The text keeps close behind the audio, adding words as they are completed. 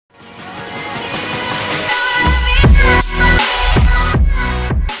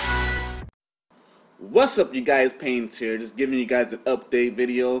What's up, you guys? Pains here, just giving you guys an update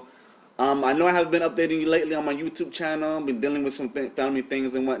video. I know I haven't been updating you lately on my YouTube channel. Been dealing with some family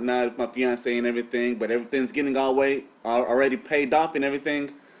things and whatnot with my fiance and everything, but everything's getting already paid off and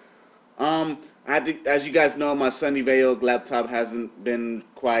everything. I had to, as you guys know, my Sunnyvale laptop hasn't been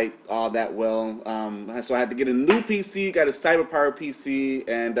quite all that well. So I had to get a new PC, got a CyberPower PC,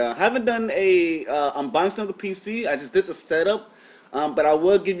 and haven't done a unboxing of the PC. I just did the setup. But I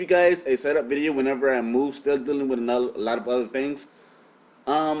will give you guys a setup video whenever I move. Still dealing with a lot of other things.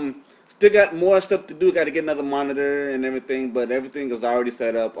 Still got more stuff to do. Got to get another monitor and everything, but everything is already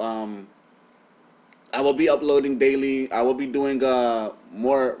set up. I will be uploading daily. I will be doing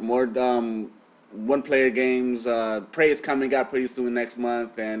more one-player games. Prey is coming out pretty soon next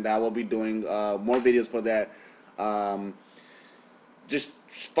month, and I will be doing more videos for that. Just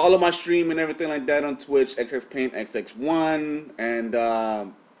follow my stream and everything like that on Twitch, XXPaint XX1, and I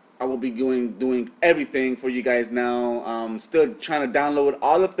will be doing everything for you guys now. Still trying to download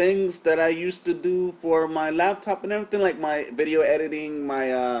all the things that I used to do for my laptop and everything, like my video editing,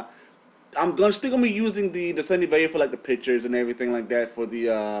 my still gonna be using the Sunnyvale for like the pictures and everything like that for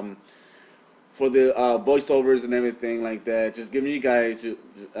the voiceovers and everything like that. Just giving you guys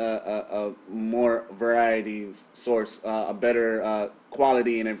a more variety source, a better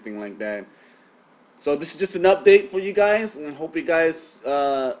quality and everything like that. So this is just an update for you guys, and hope you guys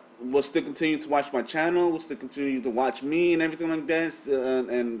will still continue to watch my channel, will still continue to watch me and everything like that,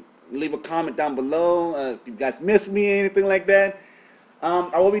 and leave a comment down below if you guys miss me or anything like that.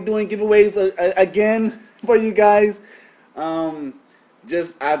 I will be doing giveaways again for you guys.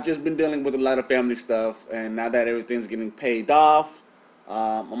 I've just been dealing with a lot of family stuff, and now that everything's getting paid off,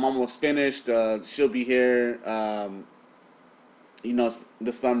 I'm almost finished. She'll be here,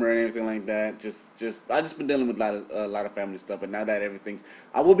 this summer and everything like that. I just been dealing with a lot of family stuff, but now that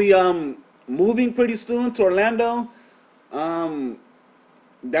I will be moving pretty soon to Orlando.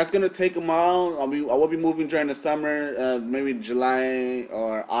 That's gonna take a while. I will be moving during the summer, maybe July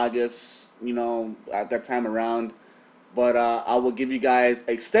or August, at that time around. But I will give you guys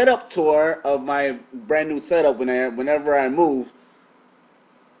a setup tour of my brand new setup whenever I move.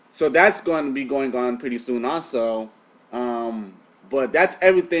 So that's going to be going on pretty soon also. But that's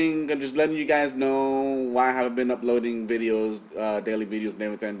everything. I'm just letting you guys know why I haven't been uploading videos, daily videos and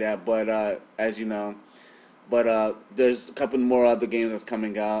everything like that. But as you know. But there's a couple more other games that's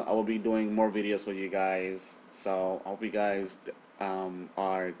coming out. I will be doing more videos for you guys. So I hope you guys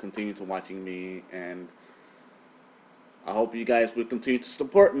are continuing to watching me, and I hope you guys will continue to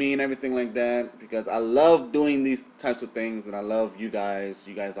support me and everything like that, because I love doing these types of things, and I love you guys.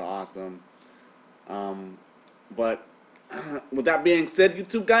 You guys are awesome. But with that being said,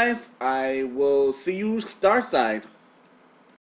 YouTube guys, I will see you starside.